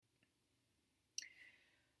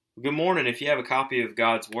Good morning. If you have a copy of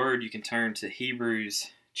God's Word, you can turn to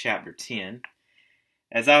Hebrews chapter 10.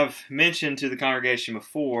 As I've mentioned to the congregation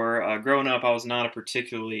before, growing up, I was not a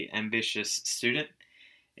particularly ambitious student.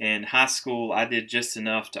 In high school, I did just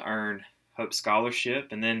enough to earn Hope Scholarship.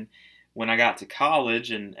 And then when I got to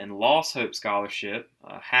college and lost Hope Scholarship,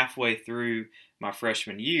 halfway through my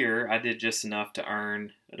freshman year, I did just enough to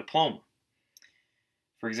earn a diploma.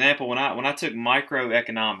 For example, when I took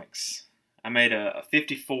microeconomics, I made a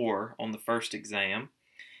 54 on the first exam,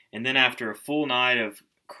 and then after a full night of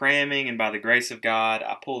cramming and by the grace of God,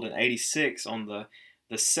 I pulled an 86 on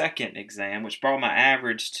the second exam, which brought my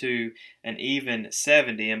average to an even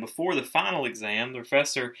 70. And before the final exam, the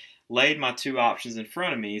professor laid my two options in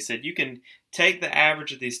front of me. He said, "You can take the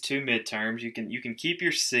average of these two midterms, you can keep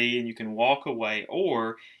your C and you can walk away,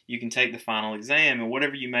 or you can take the final exam, and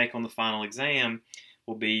whatever you make on the final exam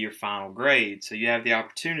will be your final grade. So you have the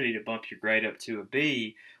opportunity to bump your grade up to a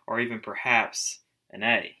B or even perhaps an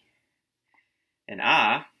A." And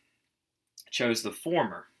I chose the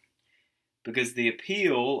former because the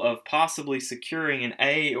appeal of possibly securing an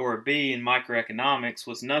A or a B in microeconomics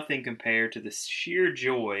was nothing compared to the sheer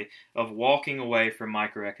joy of walking away from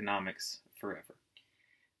microeconomics forever.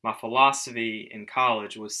 My philosophy in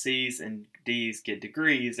college was C's and D's get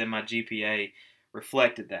degrees, and my GPA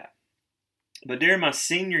reflected that. But during my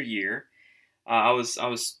senior year, I was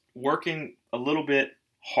working a little bit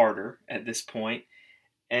harder at this point,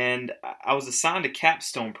 and I was assigned a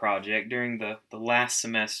capstone project during the last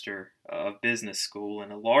semester of business school,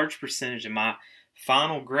 and a large percentage of my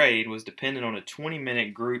final grade was dependent on a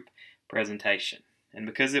 20-minute group presentation. And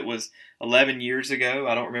because it was 11 years ago,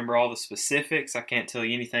 I don't remember all the specifics. I can't tell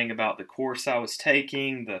you anything about the course I was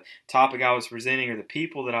taking, the topic I was presenting, or the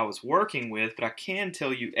people that I was working with, but I can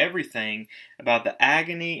tell you everything about the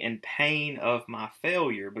agony and pain of my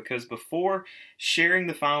failure, because before sharing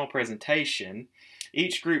the final presentation,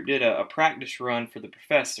 each group did a practice run for the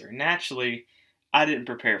professor. Naturally, I didn't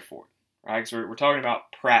prepare for it, right? Because we're talking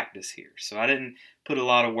about practice here. So I didn't put a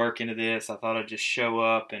lot of work into this. I thought I'd just show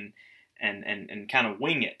up and kind of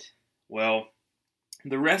wing it. Well,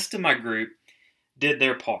 the rest of my group did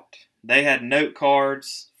their part. They had note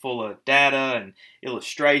cards full of data and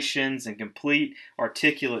illustrations and complete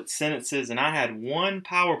articulate sentences, and I had one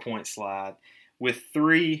PowerPoint slide with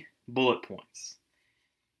 3 bullet points.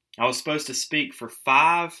 I was supposed to speak for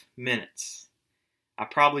 5 minutes. I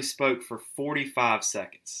probably spoke for 45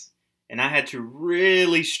 seconds, and I had to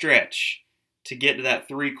really stretch to get to that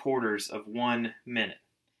 3/4 of 1 minute.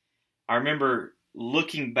 I remember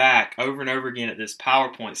looking back over and over again at this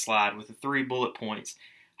PowerPoint slide with the 3 bullet points,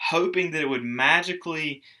 hoping that it would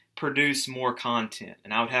magically produce more content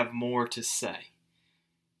and I would have more to say.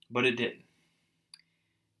 But it didn't.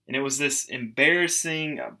 And it was this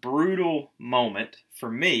embarrassing, brutal moment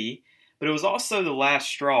for me, but it was also the last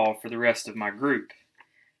straw for the rest of my group.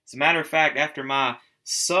 As a matter of fact, after my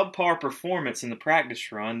subpar performance in the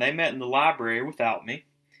practice run, they met in the library without me.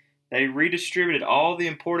 They redistributed all the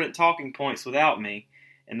important talking points without me,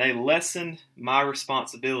 and they lessened my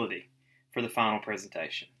responsibility for the final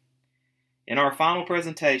presentation. In our final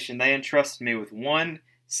presentation, they entrusted me with one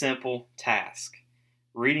simple task: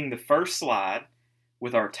 reading the first slide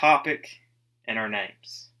with our topic and our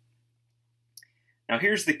names. Now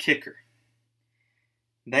here's the kicker.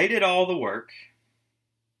 They did all the work,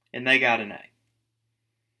 and they got an A.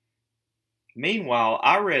 Meanwhile,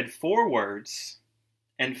 I read 4 words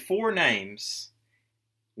and 4 names,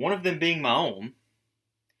 one of them being my own,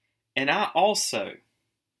 and I also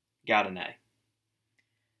got an A.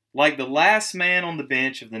 Like the last man on the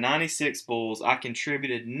bench of the 96 Bulls, I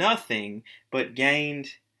contributed nothing but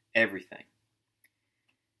gained everything.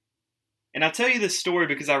 And I tell you this story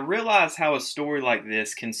because I realize how a story like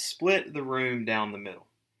this can split the room down the middle.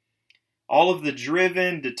 All of the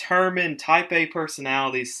driven, determined, type A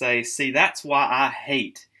personalities say, "See, that's why I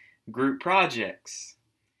hate group projects."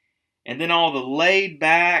 And then all the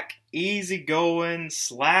laid-back, easygoing,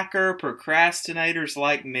 slacker procrastinators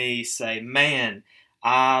like me say, "Man,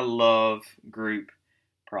 I love group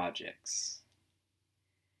projects."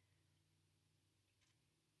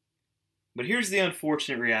 But here's the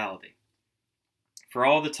unfortunate reality. For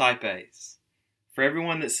all the type A's, for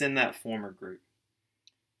everyone that's in that former group,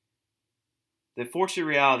 the unfortunate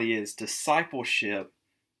reality is discipleship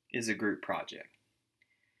is a group project.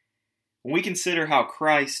 When we consider how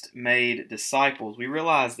Christ made disciples, we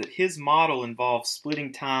realize that his model involves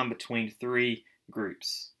splitting time between 3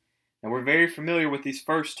 groups. And we're very familiar with these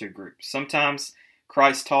first 2 groups. Sometimes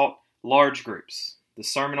Christ taught large groups. The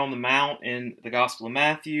Sermon on the Mount in the Gospel of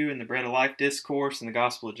Matthew and the Bread of Life Discourse in the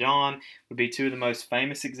Gospel of John would be 2 of the most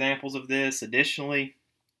famous examples of this. Additionally,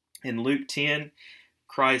 In Luke 10,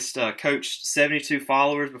 Christ coached 72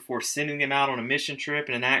 followers before sending them out on a mission trip.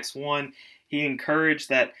 And in Acts 1, he encouraged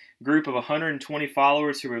that group of 120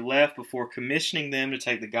 followers who were left before commissioning them to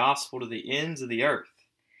take the gospel to the ends of the earth.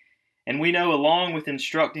 And we know, along with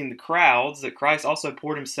instructing the crowds, that Christ also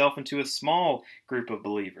poured himself into a small group of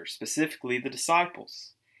believers, specifically the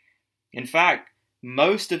disciples. In fact,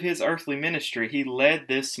 most of his earthly ministry, he led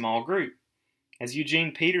this small group. As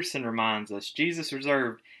Eugene Peterson reminds us, Jesus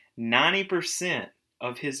reserved 90%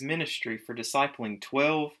 of his ministry for discipling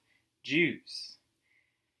 12 Jews.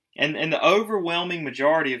 And the overwhelming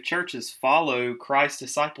majority of churches follow Christ's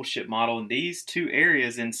discipleship model in these two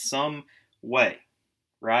areas in some way,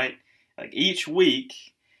 right? Like each week,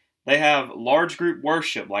 they have large group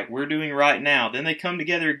worship like we're doing right now. Then they come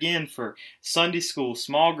together again for Sunday school,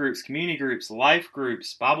 small groups, community groups, life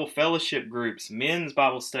groups, Bible fellowship groups, men's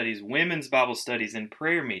Bible studies, women's Bible studies, and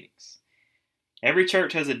prayer meetings. Every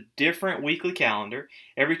church has a different weekly calendar.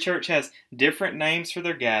 Every church has different names for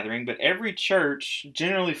their gathering, but every church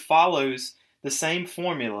generally follows the same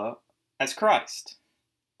formula as Christ.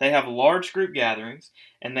 They have large group gatherings,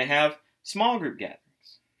 and they have small group gatherings.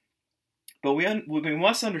 But we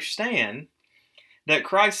must understand that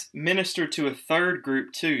Christ ministered to a third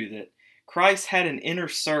group too, that Christ had an inner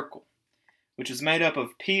circle, which was made up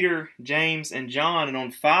of Peter, James, and John, and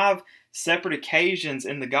on 5 separate occasions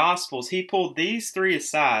in the Gospels, he pulled these 3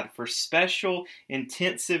 aside for special,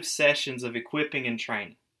 intensive sessions of equipping and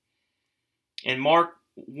training. In Mark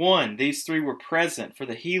 1, these 3 were present for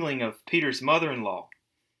the healing of Peter's mother-in-law.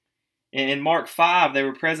 In Mark 5, they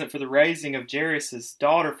were present for the raising of Jairus'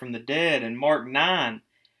 daughter from the dead. In Mark 9,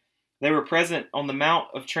 they were present on the Mount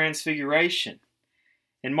of Transfiguration.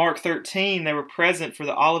 In Mark 13, they were present for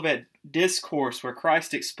the Olivet Discourse where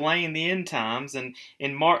Christ explained the end times. And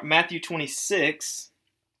in Matthew 26,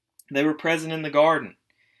 they were present in the garden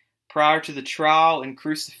prior to the trial and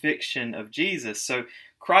crucifixion of Jesus. So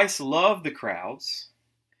Christ loved the crowds.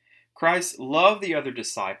 Christ loved the other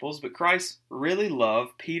disciples, but Christ really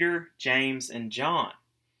loved Peter, James, and John.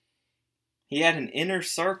 He had an inner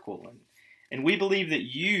circle, and we believe that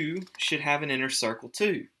you should have an inner circle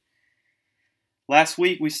too. Last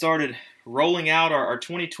week, we started rolling out our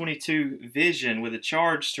 2022 vision with a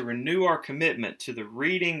charge to renew our commitment to the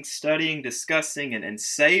reading, studying, discussing, and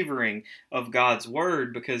savoring of God's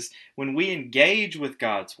Word, because when we engage with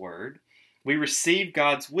God's Word, we receive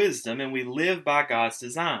God's wisdom and we live by God's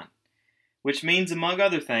design. Which means, among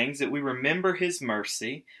other things, that we remember His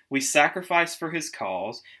mercy, we sacrifice for His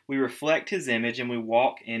cause, we reflect His image, and we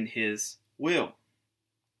walk in His will.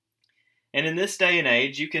 And in this day and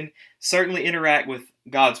age, you can certainly interact with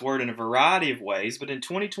God's Word in a variety of ways, but in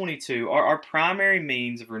 2022, our primary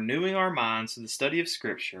means of renewing our minds to the study of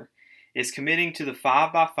Scripture is committing to the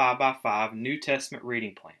 5x5x5 New Testament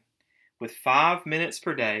reading plan. With 5 minutes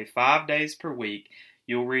per day, 5 days per week,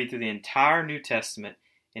 you'll read through the entire New Testament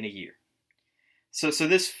in a year. So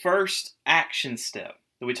this first action step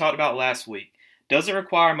that we talked about last week doesn't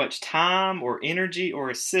require much time or energy or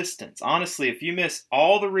assistance. Honestly, if you miss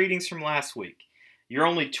all the readings from last week, you're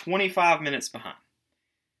only 25 minutes behind.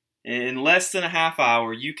 In less than a half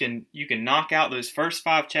hour, you can knock out those first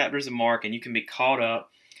 5 chapters of Mark and you can be caught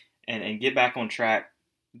up and get back on track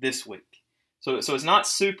this week. So it's not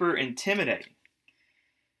super intimidating.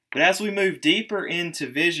 But as we move deeper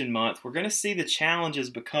into Vision Month, we're going to see the challenges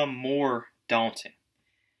become more daunting.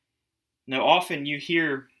 Now, often you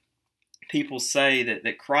hear people say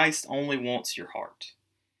that Christ only wants your heart,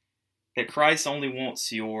 that Christ only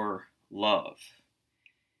wants your love.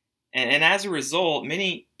 And as a result,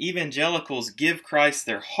 many evangelicals give Christ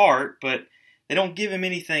their heart, but they don't give Him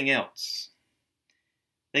anything else.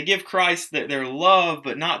 They give Christ their love,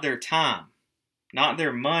 but not their time, not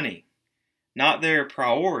their money, not their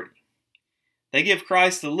priority. They give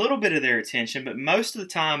Christ a little bit of their attention, but most of the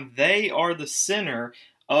time they are the center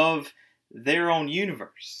of their own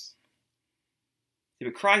universe.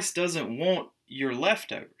 But Christ doesn't want your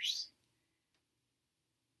leftovers.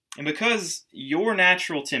 And because your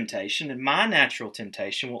natural temptation and my natural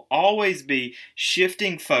temptation will always be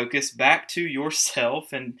shifting focus back to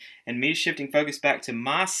yourself and me shifting focus back to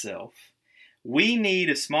myself, we need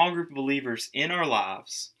a small group of believers in our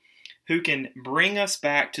lives who can bring us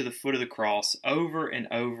back to the foot of the cross over and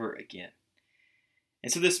over again.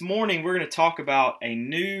 And so this morning we're going to talk about a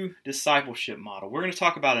new discipleship model. We're going to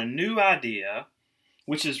talk about a new idea,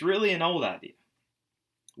 which is really an old idea.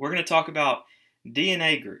 We're going to talk about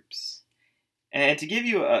DNA groups. And to give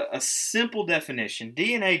you a simple definition,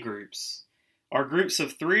 DNA groups are groups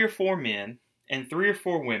of 3 or 4 men and 3 or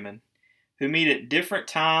 4 women who meet at different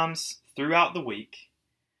times throughout the week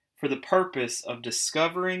for the purpose of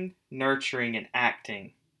discovering, nurturing, and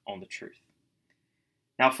acting on the truth.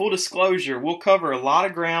 Now, full disclosure, we'll cover a lot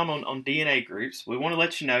of ground on DNA groups. We want to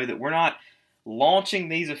let you know that we're not launching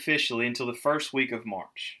these officially until the first week of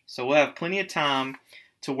March. So we'll have plenty of time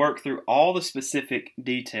to work through all the specific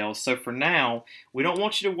details. So for now, we don't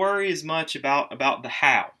want you to worry as much about the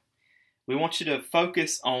how. We want you to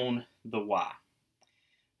focus on the why.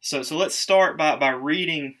 So let's start by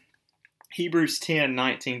reading Hebrews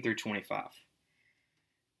 10:19 through 25.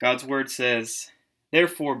 God's word says,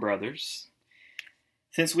 "Therefore, brothers,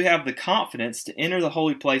 since we have the confidence to enter the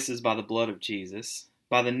holy places by the blood of Jesus,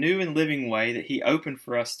 by the new and living way that he opened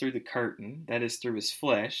for us through the curtain, that is, through his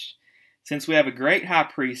flesh, since we have a great high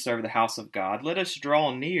priest over the house of God, let us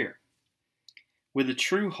draw near with a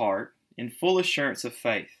true heart in full assurance of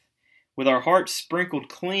faith, with our hearts sprinkled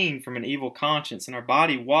clean from an evil conscience and our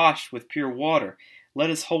body washed with pure water. Let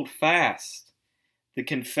us hold fast the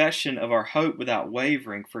confession of our hope without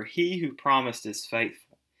wavering, for he who promised is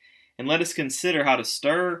faithful. And let us consider how to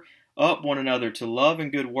stir up one another to love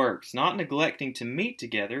and good works, not neglecting to meet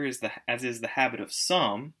together as is the habit of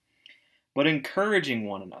some, but encouraging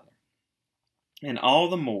one another, and all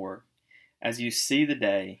the more as you see the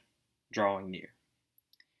day drawing near."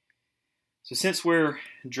 So since we're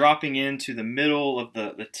dropping into the middle of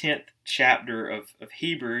the 10th chapter of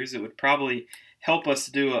Hebrews, it would probably help us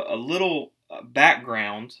to do a little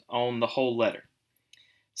background on the whole letter.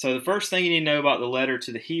 So the first thing you need to know about the letter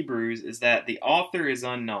to the Hebrews is that the author is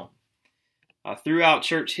unknown. Throughout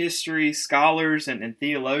church history, scholars and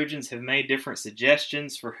theologians have made different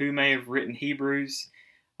suggestions for who may have written Hebrews.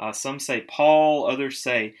 Some say Paul, others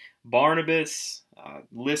say Barnabas.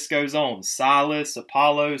 List goes on. Silas,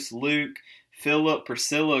 Apollos, Luke, Philip,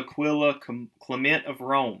 Priscilla, Aquila, Clement of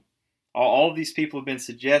Rome. All of these people have been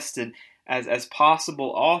suggested as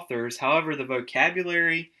possible authors. However, the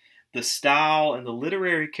vocabulary, the style, and the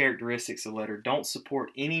literary characteristics of the letter don't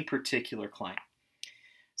support any particular claim.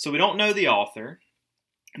 So we don't know the author,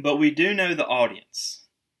 but we do know the audience.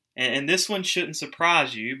 And this one shouldn't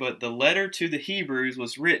surprise you, but the letter to the Hebrews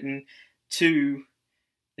was written to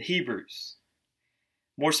the Hebrews.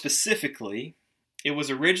 More specifically, it was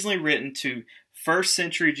originally written to first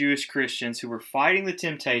century Jewish Christians who were fighting the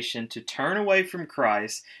temptation to turn away from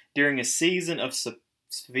Christ during a season of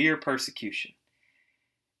severe persecution.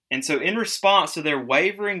 And so in response to their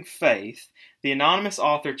wavering faith, the anonymous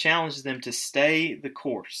author challenges them to stay the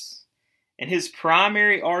course. And his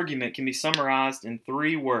primary argument can be summarized in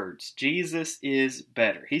 3 words: Jesus is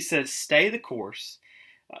better. He says, stay the course,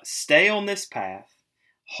 stay on this path,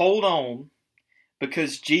 hold on,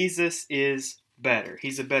 because Jesus is better.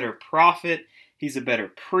 He's a better prophet, he's a better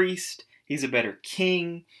priest, he's a better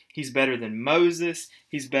king, he's better than Moses,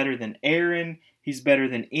 he's better than Aaron, he's better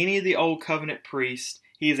than any of the old covenant priests.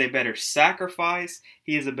 He is a better sacrifice.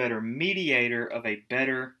 He is a better mediator of a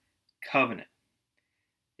better covenant.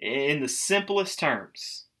 In the simplest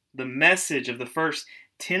terms, the message of the first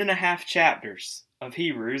 10.5 chapters of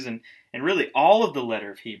Hebrews, and really all of the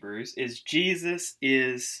letter of Hebrews, is Jesus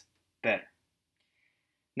is better.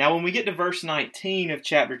 Now, when we get to verse 19 of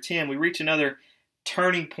chapter 10, we reach another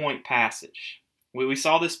turning point passage. We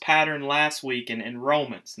saw this pattern last week in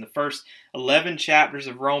Romans. In the first 11 chapters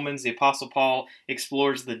of Romans, the Apostle Paul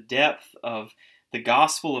explores the depth of the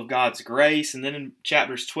gospel of God's grace. And then in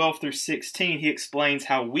chapters 12 through 16, he explains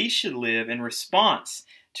how we should live in response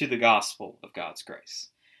to the gospel of God's grace.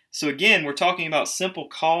 So again, we're talking about simple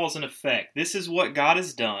cause and effect. This is what God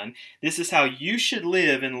has done. This is how you should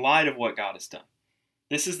live in light of what God has done.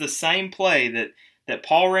 This is the same play that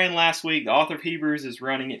Paul ran last week. The author of Hebrews is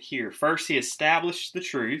running it here. First, he established the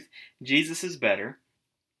truth. Jesus is better.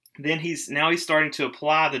 Then he's starting to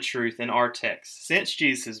apply the truth in our text. Since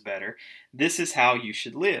Jesus is better, this is how you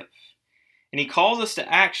should live. And he calls us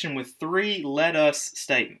to action with 3 let us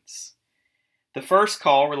statements. The first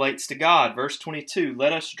call relates to God. Verse 22,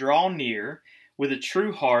 let us draw near with a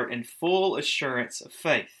true heart and full assurance of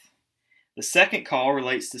faith. The second call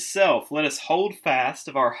relates to self. Let us hold fast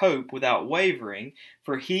of our hope without wavering,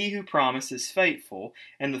 for he who promised is faithful.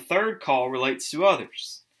 And the third call relates to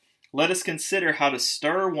others. Let us consider how to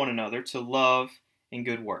stir one another to love and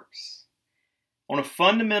good works. On a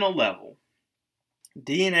fundamental level,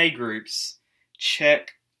 DNA groups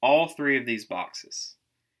check all 3 of these boxes.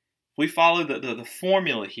 If we follow the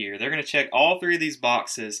formula here, they're going to check all 3 of these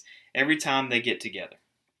boxes every time they get together.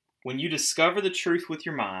 When you discover the truth with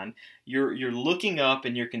your mind, you're looking up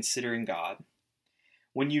and you're considering God.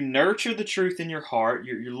 When you nurture the truth in your heart,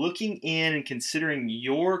 you're looking in and considering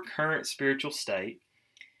your current spiritual state.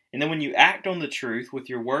 And then when you act on the truth with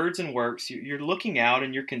your words and works, you're looking out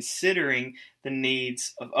and you're considering the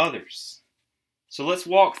needs of others. So let's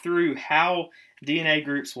walk through how DNA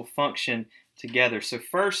groups will function together. So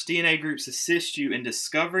first, DNA groups assist you in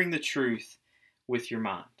discovering the truth with your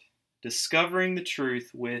mind. Discovering the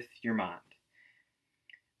truth with your mind.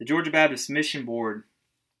 The Georgia Baptist Mission Board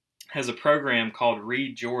has a program called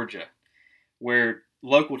Read Georgia, where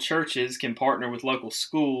local churches can partner with local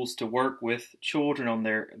schools to work with children on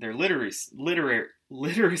their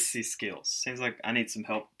literacy skills. Seems like I need some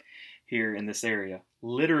help here in this area.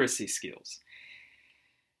 Literacy skills.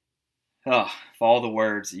 For all the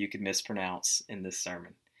words that you could mispronounce in this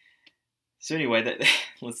sermon. So anyway,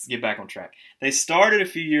 let's get back on track. They started a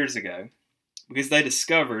few years ago because they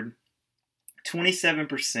discovered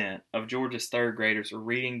 27% of Georgia's third graders are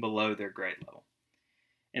reading below their grade level.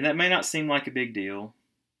 And that may not seem like a big deal.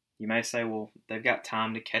 You may say, well, they've got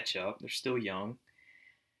time to catch up. They're still young.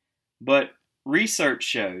 But research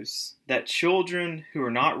shows that children who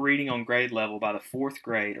are not reading on grade level by the fourth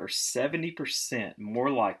grade are 70%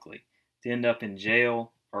 more likely to end up in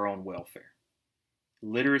jail or on welfare.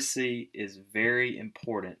 Literacy is very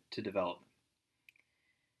important to development.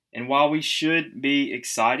 And while we should be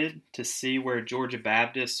excited to see where Georgia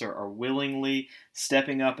Baptists are willingly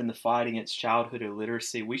stepping up in the fight against childhood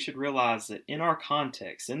illiteracy, we should realize that in our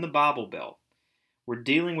context, in the Bible Belt, we're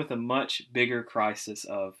dealing with a much bigger crisis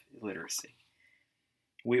of illiteracy.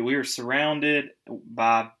 We are surrounded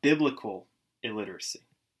by biblical illiteracy.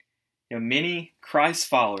 Many Christ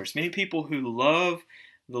followers, many people who love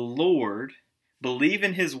the Lord, believe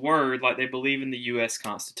in His Word like they believe in the U.S.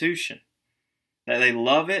 Constitution. That they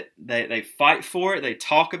love it, they fight for it, they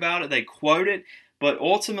talk about it, they quote it, but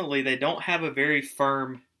ultimately they don't have a very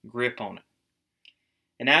firm grip on it.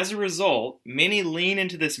 And as a result, many lean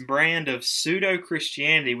into this brand of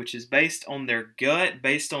pseudo-Christianity, which is based on their gut,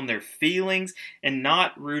 based on their feelings, and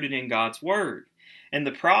not rooted in God's Word. And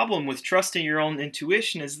the problem with trusting your own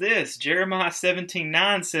intuition is this. Jeremiah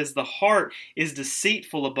 17:9 says, "The heart is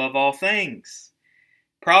deceitful above all things."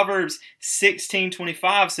 Proverbs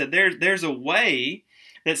 16:25 said, there's a way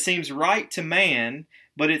that seems right to man,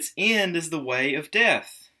 but its end is the way of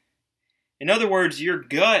death. In other words, your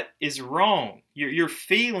gut is wrong. Your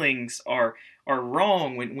feelings are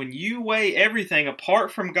wrong. When you weigh everything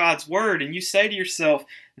apart from God's Word and you say to yourself,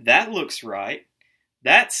 that looks right,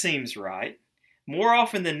 that seems right, more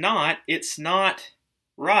often than not, it's not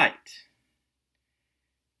right.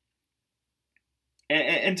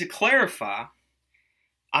 And to clarify,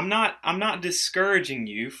 I'm not discouraging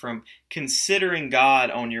you from considering God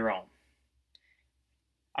on your own.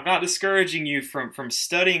 I'm not discouraging you from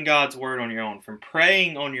studying God's Word on your own, from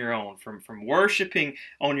praying on your own, from worshiping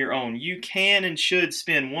on your own. You can and should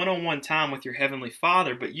spend one-on-one time with your Heavenly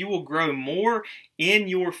Father, but you will grow more in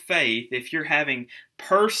your faith if you're having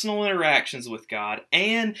personal interactions with God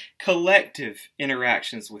and collective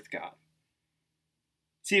interactions with God.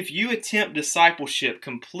 See, if you attempt discipleship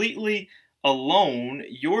completely alone,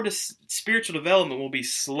 your spiritual development will be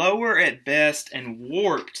slower at best and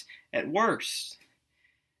warped at worst.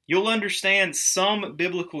 You'll understand some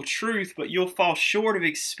biblical truth, but you'll fall short of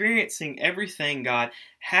experiencing everything God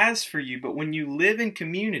has for you. But when you live in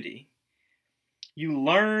community, you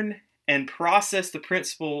learn and process the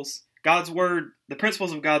principles of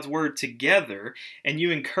God's Word together, and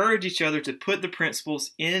you encourage each other to put the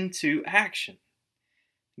principles into action.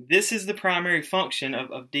 This is the primary function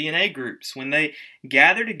of DNA groups. When they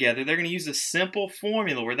gather together, they're going to use a simple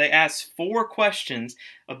formula where they ask 4 questions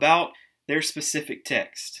about their specific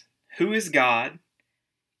text. Who is God?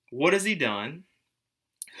 What has He done?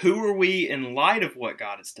 Who are we in light of what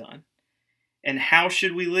God has done? And how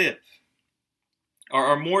should we live?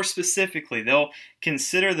 Or more specifically, they'll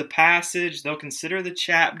consider the passage, they'll consider the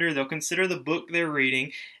chapter, they'll consider the book they're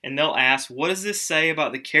reading, and they'll ask, what does this say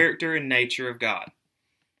about the character and nature of God?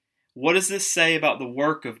 What does this say about the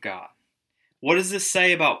work of God? What does this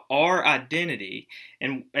say about our identity?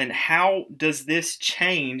 And how does this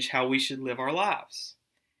change how we should live our lives?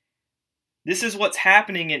 This is what's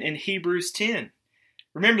happening in Hebrews 10.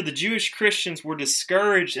 Remember, the Jewish Christians were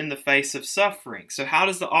discouraged in the face of suffering. So how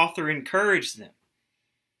does the author encourage them?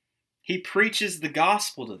 He preaches the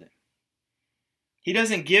gospel to them. He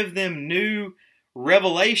doesn't give them new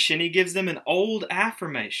revelation. He gives them an old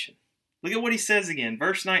affirmation. Look at what he says again,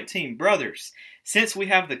 verse 19. Brothers, since we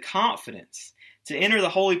have the confidence to enter the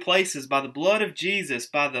holy places by the blood of Jesus,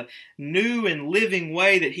 by the new and living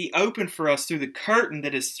way that He opened for us through the curtain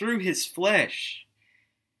that is through His flesh,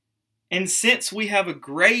 and since we have a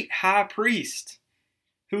great high priest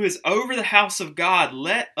who is over the house of God,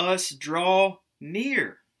 let us draw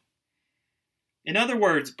near. In other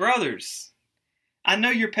words, brothers, I know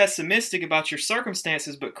you're pessimistic about your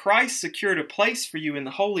circumstances, but Christ secured a place for you in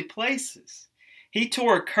the holy places. He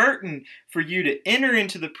tore a curtain for you to enter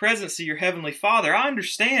into the presence of your heavenly Father. I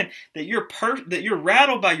understand that you're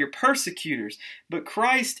rattled by your persecutors, but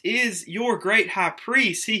Christ is your great high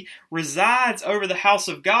priest. He resides over the house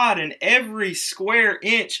of God, and every square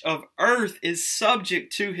inch of earth is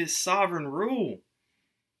subject to his sovereign rule.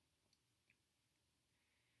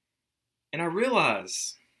 And I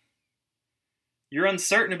realize you're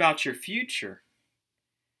uncertain about your future,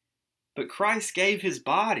 but Christ gave his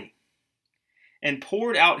body and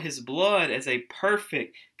poured out his blood as a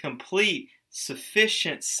perfect, complete,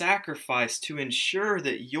 sufficient sacrifice to ensure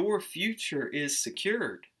that your future is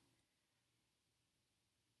secured.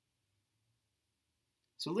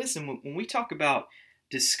 So listen, when we talk about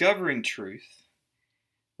discovering truth,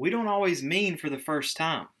 we don't always mean for the first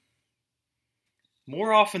time.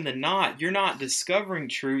 More often than not, you're not discovering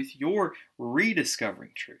truth, you're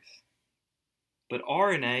rediscovering truth. But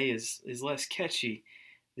RNA is less catchy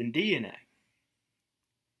than DNA.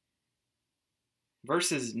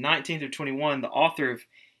 Verses 19 through 21, the author of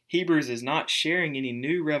Hebrews is not sharing any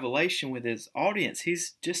new revelation with his audience.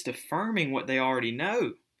 He's just affirming what they already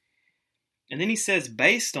know. And then he says,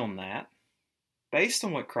 based on that, based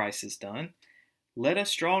on what Christ has done, let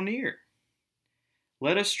us draw near.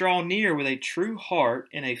 Let us draw near with a true heart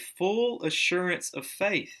and a full assurance of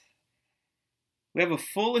faith. We have a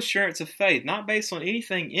full assurance of faith, not based on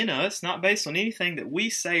anything in us, not based on anything that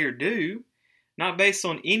we say or do, not based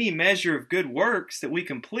on any measure of good works that we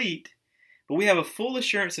complete, but we have a full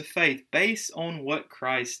assurance of faith based on what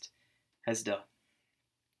Christ has done.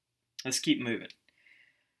 Let's keep moving.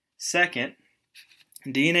 Second,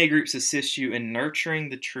 DNA groups assist you in nurturing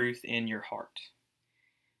the truth in your heart.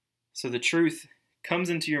 So the truth comes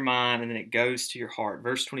into your mind and then it goes to your heart.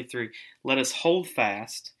 Verse 23, let us hold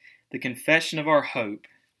fast the confession of our hope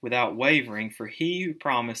without wavering, for he who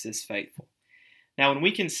promised is faithful. Now, when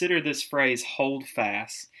we consider this phrase, hold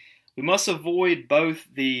fast, we must avoid both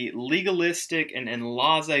the legalistic and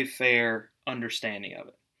laissez-faire understanding of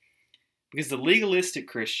it. Because the legalistic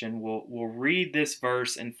Christian will read this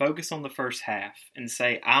verse and focus on the first half and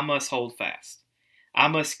say, I must hold fast. I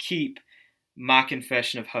must keep my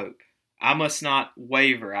confession of hope. I must not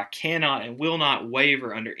waver. I cannot and will not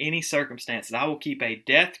waver under any circumstances. I will keep a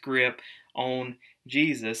death grip on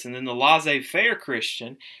Jesus. And then the laissez-faire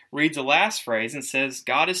Christian reads the last phrase and says,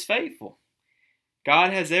 God is faithful.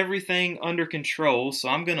 God has everything under control, so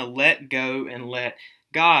I'm going to let go and let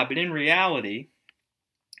God. But in reality,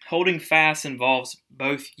 holding fast involves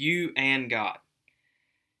both you and God.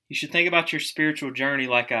 You should think about your spiritual journey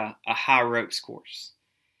like a high ropes course.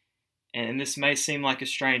 And this may seem like a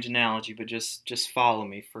strange analogy, but just follow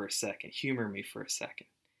me for a second. Humor me for a second.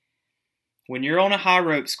 When you're on a high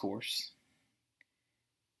ropes course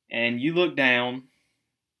and you look down,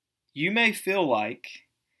 you may feel like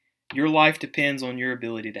your life depends on your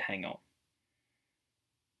ability to hang on.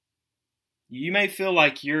 You may feel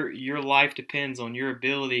like your life depends on your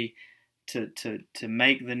ability to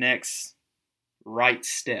make the next right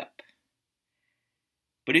step.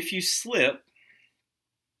 But if you slip,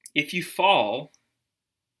 if you fall,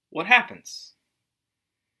 what happens?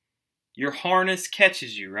 Your harness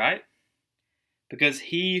catches you, right? Because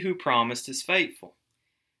he who promised is faithful.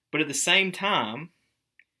 But at the same time,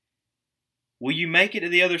 will you make it to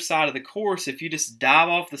the other side of the course if you just dive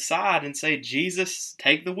off the side and say, Jesus,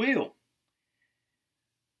 take the wheel?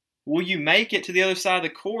 Will you make it to the other side of the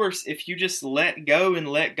course if you just let go and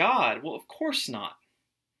let God? Well, of course not.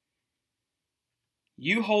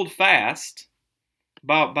 You hold fast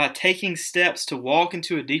by taking steps to walk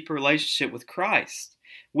into a deeper relationship with Christ,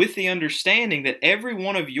 with the understanding that every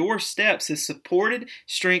one of your steps is supported,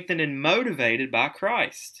 strengthened, and motivated by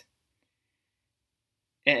Christ.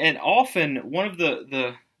 And often one of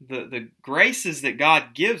the graces that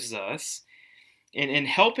God gives us in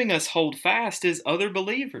helping us hold fast is other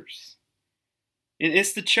believers.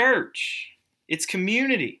 It's the church. It's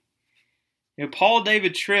community. Paul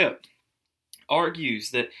David Tripp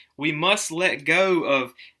argues that we must let go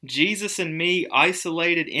of Jesus and me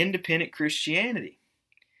isolated, independent Christianity.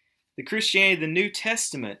 The Christianity of the New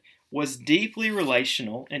Testament was deeply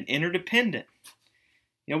relational and interdependent.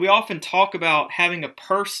 We often talk about having a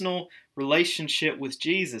personal relationship with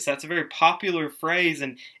Jesus. That's a very popular phrase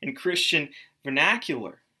in Christian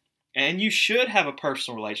vernacular. And you should have a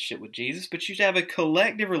personal relationship with Jesus, but you should have a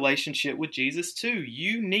collective relationship with Jesus too.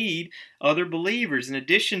 You need other believers in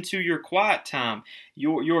addition to your quiet time,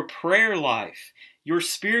 your prayer life, your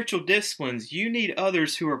spiritual disciplines. You need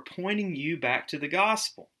others who are pointing you back to the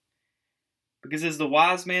gospel. Because as the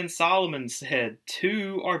wise man Solomon said,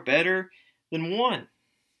 two are better than one.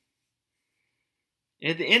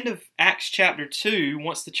 And at the end of Acts chapter 2,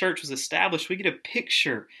 once the church was established, we get a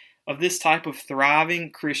picture of this type of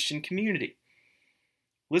thriving Christian community.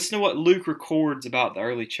 Listen to what Luke records about the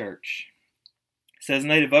early church. It says,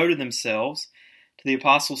 "And they devoted themselves to the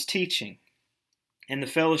apostles' teaching and the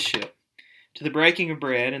fellowship, to the breaking of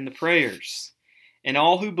bread and the prayers. And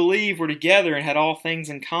all who believed were together and had all things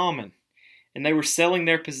in common. And they were selling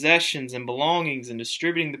their possessions and belongings and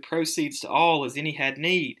distributing the proceeds to all as any had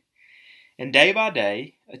need. And day by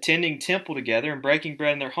day, attending temple together and breaking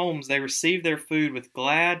bread in their homes, they received their food with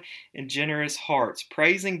glad and generous hearts,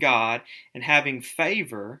 praising God and having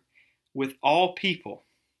favor with all people.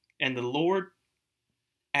 And the Lord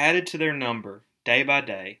added to their number, day by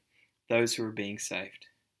day, those who were being saved."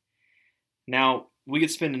 Now, we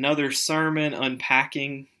could spend another sermon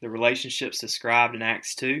unpacking the relationships described in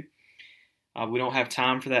Acts 2. We don't have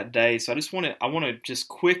time for that day, so I want to just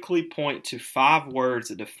quickly point to 5 words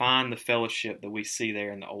that define the fellowship that we see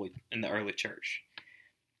there in the early church.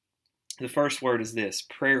 The first word is this: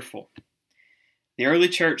 prayerful. The early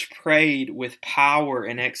church prayed with power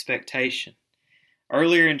and expectation.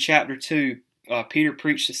 Earlier in chapter 2, Peter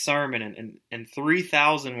preached a sermon, and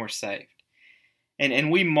 3,000 were saved.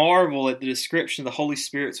 And we marvel at the description of the Holy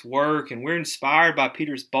Spirit's work, and we're inspired by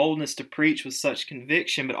Peter's boldness to preach with such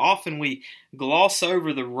conviction, but often we gloss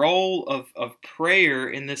over the role of prayer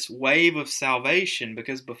in this wave of salvation,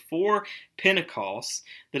 because before Pentecost,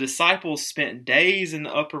 the disciples spent days in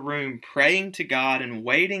the upper room praying to God and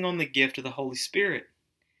waiting on the gift of the Holy Spirit.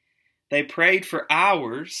 They prayed for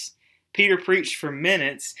hours. Peter preached for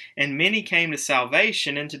minutes, and many came to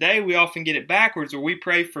salvation. And today we often get it backwards, where we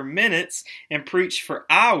pray for minutes and preach for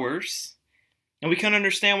hours, and we can't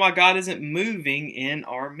understand why God isn't moving in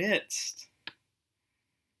our midst.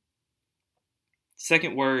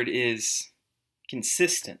 Second word is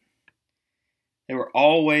consistent. They were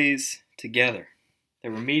always together. They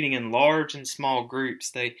were meeting in large and small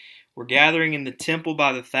groups. They were gathering in the temple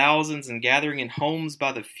by the thousands and gathering in homes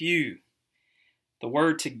by the few. The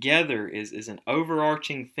word together is an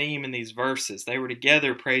overarching theme in these verses. They were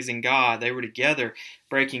together praising God. They were together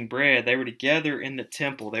breaking bread. They were together in the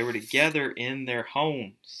temple. They were together in their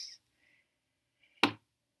homes.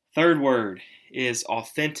 Third word is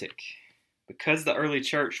authentic. Because the early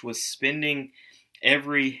church was spending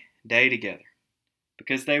every day together,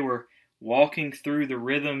 because they were walking through the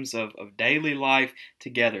rhythms of daily life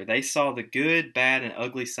together, they saw the good, bad, and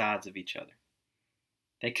ugly sides of each other.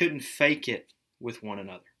 They couldn't fake it with one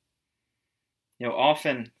another.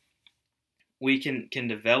 Often we can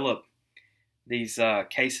develop these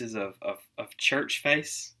cases of church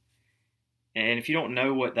face, and if you don't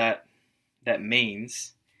know what that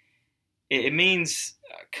means, it means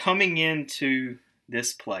coming into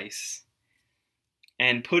this place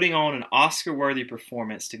and putting on an Oscar-worthy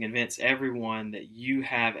performance to convince everyone that you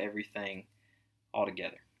have everything all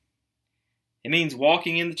together. It means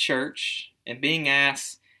walking in the church and being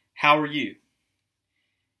asked, "How are you?"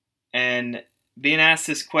 And being asked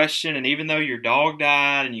this question, and even though your dog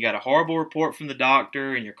died and you got a horrible report from the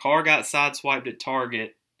doctor and your car got sideswiped at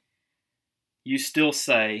Target, you still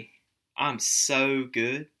say, "I'm so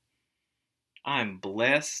good. I'm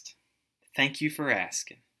blessed. Thank you for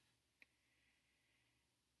asking."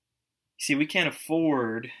 See, we can't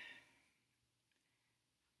afford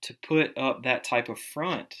to put up that type of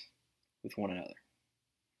front with one another.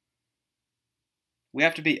 We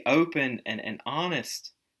have to be open and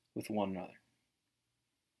honest with one another.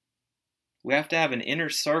 We have to have an inner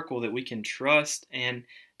circle that we can trust and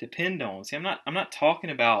depend on. See, I'm not talking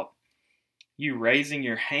about you raising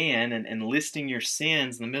your hand and listing your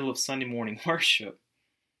sins in the middle of Sunday morning worship.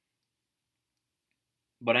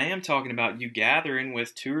 But I am talking about you gathering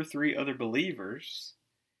with 2 or 3 other believers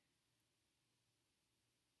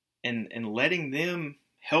and letting them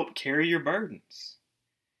help carry your burdens.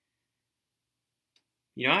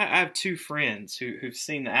 I have 2 friends who've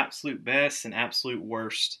seen the absolute best and absolute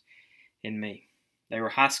worst in me. They were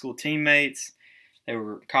high school teammates. They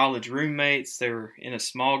were college roommates. They were in a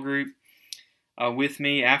small group with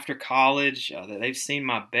me after college. They've seen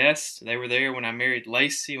my best. They were there when I married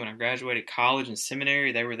Lacey, when I graduated college and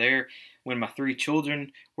seminary. They were there when my 3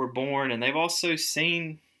 children were born. And they've also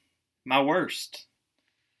seen my worst.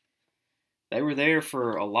 They were there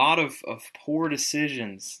for a lot of poor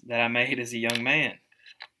decisions that I made as a young man.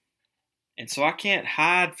 And so I can't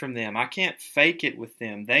hide from them. I can't fake it with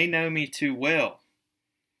them. They know me too well.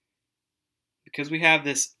 Because we have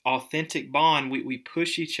this authentic bond, we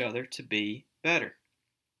push each other to be better.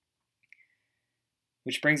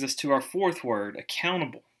 Which brings us to our 4th word,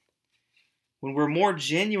 accountable. when we're more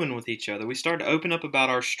genuine with each other, we start to open up about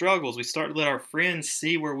our struggles. We start to let our friends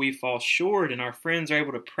see where we fall short, and our friends are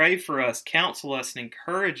able to pray for us, counsel us, and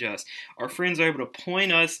encourage us. Our friends are able to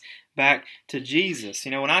point us back to Jesus.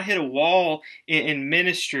 When I hit a wall in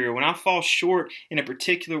ministry, or when I fall short in a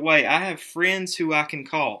particular way, I have friends who I can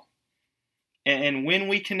call. And when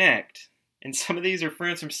we connect, and some of these are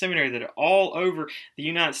friends from seminary that are all over the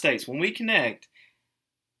United States, when we connect,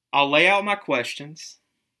 I'll lay out my questions.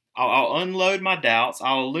 I'll unload my doubts.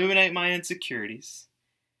 I'll illuminate my insecurities.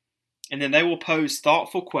 And then they will pose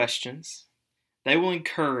thoughtful questions. They will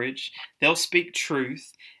encourage. They'll speak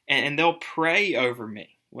truth. And they'll pray over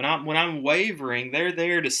me. When I'm wavering, they're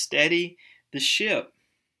there to steady the ship.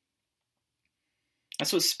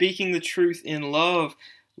 That's what speaking the truth in love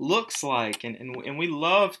looks like. And we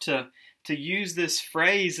love to use this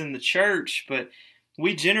phrase in the church, but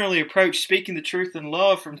we generally approach speaking the truth in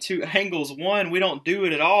love from two angles. One, we don't do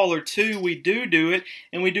it at all, or two, we do it,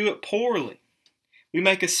 and we do it poorly. We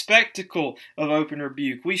make a spectacle of open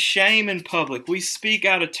rebuke. We shame in public. We speak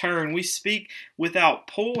out of turn. We speak without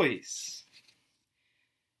poise.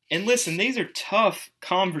 And listen, these are tough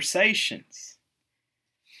conversations.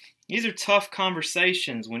 These are tough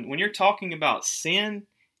conversations. When you're talking about sin,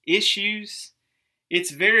 issues,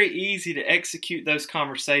 it's very easy to execute those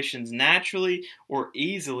conversations naturally or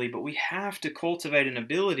easily, but we have to cultivate an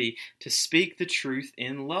ability to speak the truth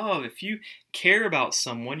in love. If you care about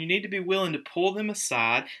someone, you need to be willing to pull them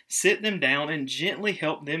aside, sit them down, and gently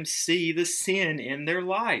help them see the sin in their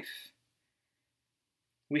life.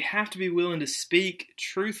 We have to be willing to speak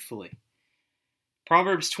truthfully.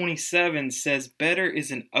 Proverbs 27 says, "Better is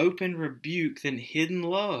an open rebuke than hidden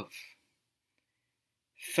love.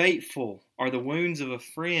 Faithful are the wounds of a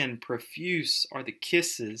friend, profuse are the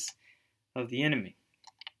kisses of the enemy."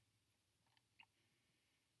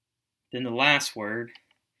 Then the last word,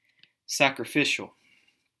 sacrificial.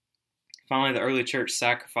 Finally, the early church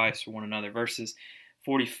sacrificed for one another. Verses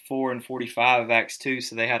 44 and 45 of Acts 2,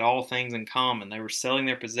 so they had all things in common. They were selling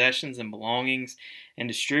their possessions and belongings and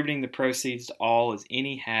distributing the proceeds to all as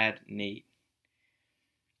any had need.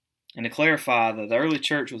 And to clarify, the early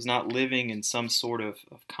church was not living in some sort of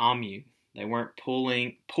commune. They weren't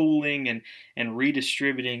pooling and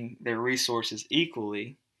redistributing their resources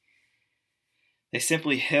equally. They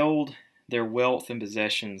simply held their wealth and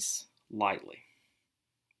possessions lightly.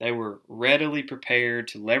 They were readily prepared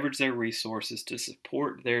to leverage their resources to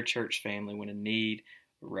support their church family when a need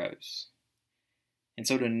arose. And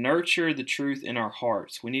so to nurture the truth in our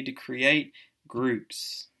hearts, we need to create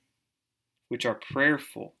groups which are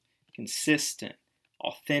prayerful, consistent,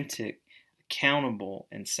 authentic, accountable,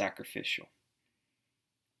 and sacrificial.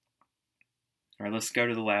 All right, let's go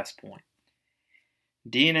to the last point.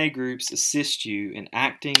 DNA groups assist you in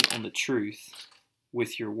acting on the truth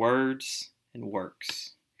with your words and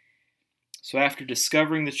works. So after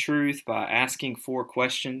discovering the truth by asking 4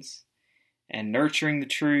 questions and nurturing the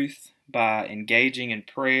truth by engaging in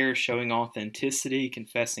prayer, showing authenticity,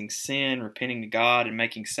 confessing sin, repenting to God, and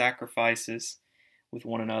making sacrifices with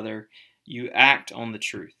one another, you act on the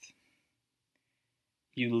truth.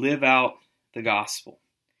 You live out the gospel.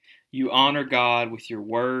 You honor God with your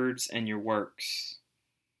words and your works.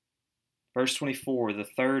 Verse 24, the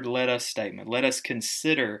third let us statement. Let us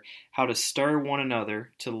consider how to stir one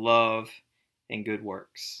another to love and good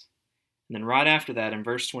works. And then right after that, in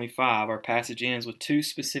verse 25, our passage ends with 2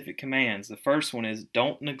 specific commands. The first one is,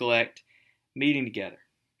 don't neglect meeting together.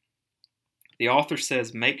 The author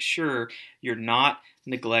says, make sure you're not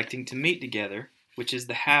neglecting to meet together, which is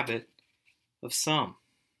the habit of some.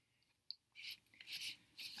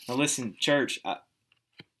 Now listen, church,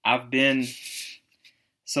 I've been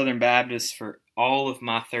Southern Baptist for all of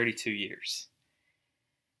my 32 years.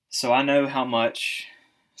 So I know how much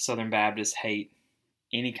Southern Baptists hate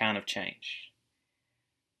any kind of change.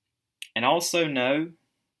 And also know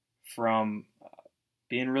from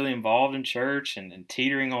being really involved in church and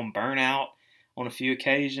teetering on burnout on a few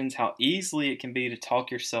occasions, how easily it can be to talk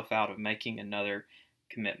yourself out of making another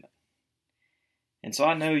commitment. And so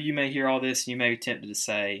I know you may hear all this and you may be tempted to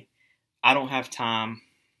say, I don't have time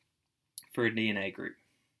for a DNA group.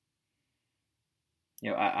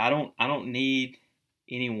 I don't need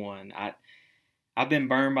anyone. I've been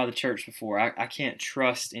burned by the church before. I can't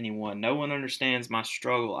trust anyone. No one understands my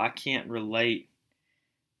struggle. I can't relate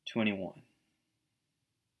to anyone.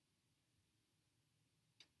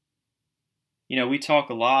 We talk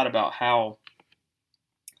a lot about how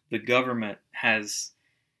the government has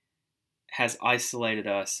isolated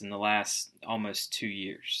us in the last almost 2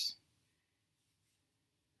 years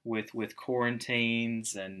with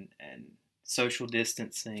quarantines and social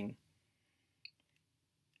distancing.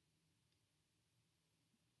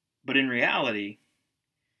 But in reality,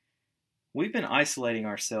 we've been isolating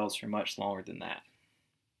ourselves for much longer than that.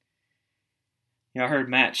 I heard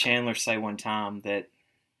Matt Chandler say one time that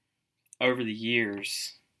over the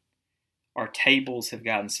years, our tables have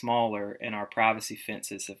gotten smaller and our privacy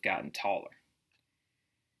fences have gotten taller.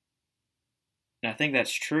 And I think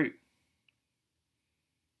that's true.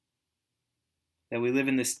 That we live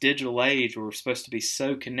in this digital age where we're supposed to be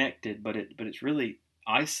so connected, but it's really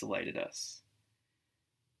isolated us.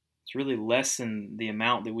 It's really lessened the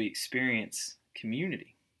amount that we experience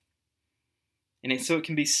community. And so it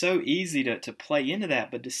can be so easy to play into that,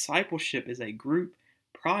 but discipleship is a group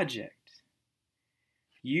project.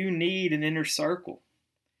 You need an inner circle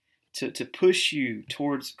to push you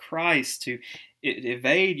towards Christ, to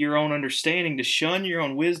evade your own understanding, to shun your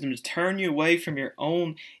own wisdom, to turn you away from your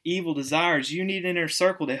own evil desires. You need an inner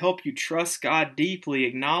circle to help you trust God deeply,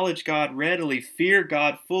 acknowledge God readily, fear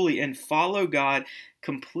God fully, and follow God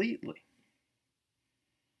completely.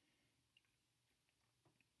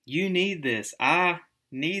 You need this. I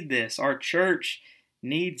need this. Our church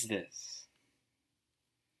needs this.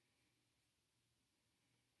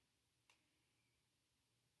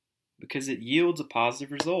 Because it yields a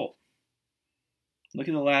positive result. Look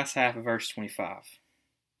at the last half of verse 25. It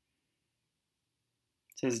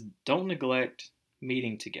says, don't neglect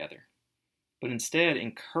meeting together, but instead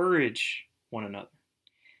encourage one another.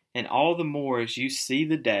 And all the more as you see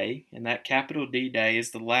the day, and that capital D day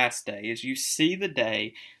is the last day, as you see the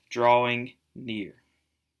day drawing near.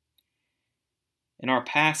 In our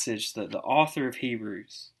passage, the author of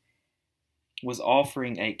Hebrews was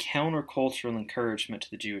offering a countercultural encouragement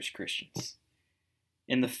to the Jewish Christians.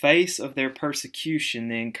 In the face of their persecution,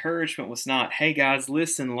 the encouragement was not, hey guys,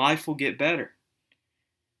 listen, life will get better.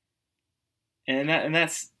 And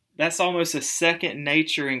that's almost a second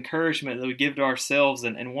nature encouragement that we give to ourselves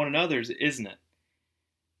and one another, isn't it?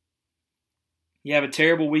 You have a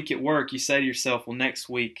terrible week at work, you say to yourself, well, next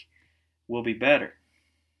week will be better.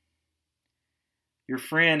 Your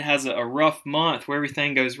friend has a rough month where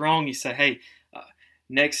everything goes wrong, you say, hey,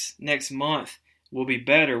 next month will be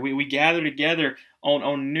better. We gather together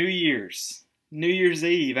on New Year's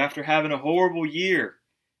Eve after having a horrible year,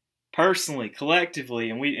 personally, collectively,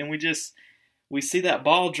 and we see that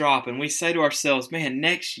ball drop and we say to ourselves, man,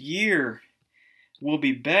 next year will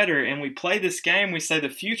be better. And we play this game, we say the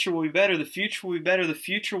future will be better, the future will be better, the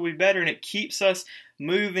future will be better, and it keeps us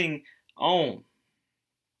moving on.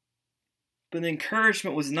 But the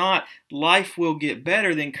encouragement was not life will get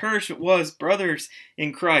better. The encouragement was brothers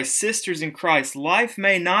in Christ, sisters in Christ. Life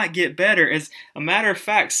may not get better. As a matter of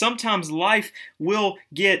fact, sometimes life will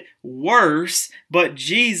get worse, but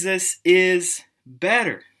Jesus is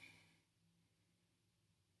better.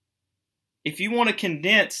 If you want to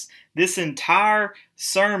condense this entire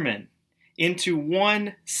sermon into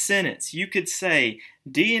one sentence, you could say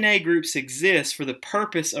DNA groups exist for the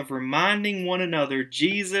purpose of reminding one another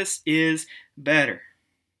Jesus is better.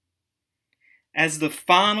 As the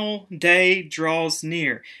final day draws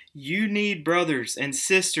near, you need brothers and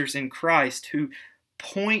sisters in Christ who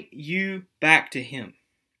point you back to Him.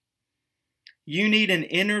 You need an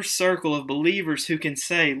inner circle of believers who can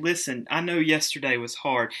say, listen, I know yesterday was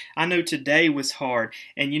hard. I know today was hard.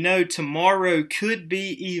 And you know tomorrow could be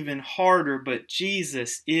even harder, but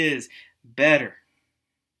Jesus is better.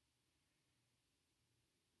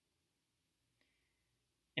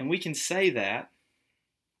 And we can say that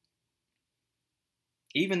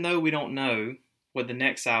even though we don't know what the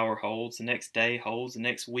next hour holds, the next day holds, the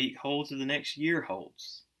next week holds, or the next year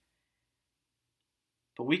holds.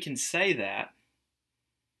 But we can say that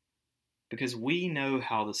because we know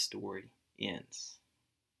how the story ends.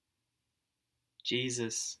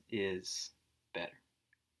 Jesus is better.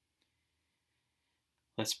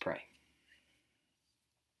 Let's pray.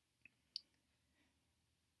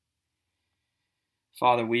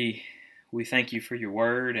 Father, we thank you for your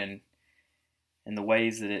word and the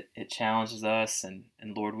ways that it challenges us. And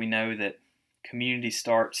Lord, we know that community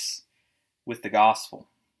starts with the gospel,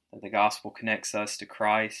 that the gospel connects us to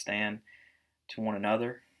Christ and to one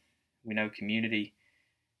another. We know community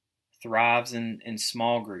thrives in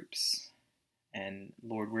small groups. And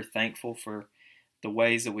Lord, we're thankful for the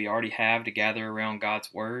ways that we already have to gather around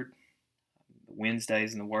God's Word,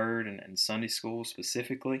 Wednesdays in the Word and Sunday school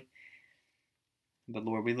specifically. But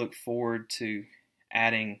Lord, we look forward to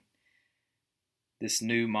adding this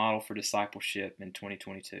new model for discipleship in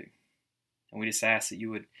 2022. And we just ask that you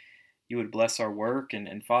would bless our work.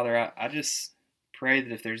 And Father, I just pray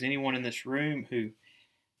that if there's anyone in this room who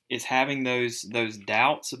is having those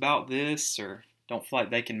doubts about this, or don't feel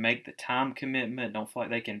like they can make the time commitment, don't feel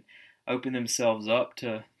like they can open themselves up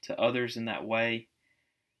to others in that way,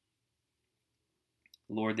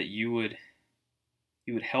 Lord, that you would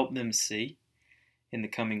help them see in the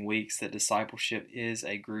coming weeks that discipleship is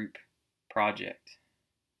a group project,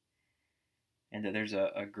 and that there's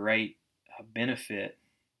a great benefit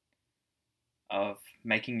of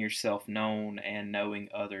making yourself known and knowing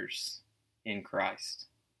others in Christ.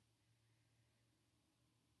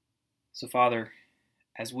 So, Father,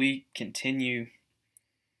 as we continue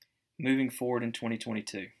moving forward in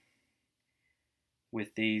 2022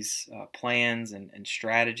 with these plans and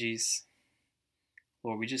strategies,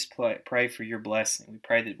 Lord, we just pray for your blessing. We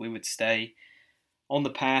pray that we would stay on the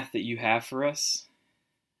path that you have for us,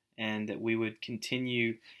 and that we would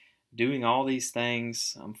continue doing all these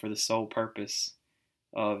things for the sole purpose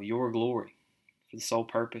of your glory, for the sole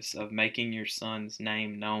purpose of making your Son's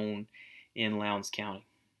name known in Lowndes County.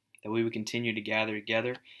 That we would continue to gather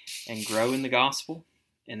together and grow in the gospel,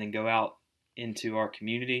 and then go out into our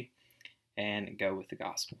community and go with the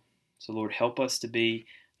gospel. So, Lord, help us to be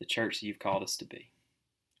the church that you've called us to be.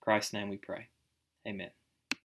 In Christ's name we pray. Amen.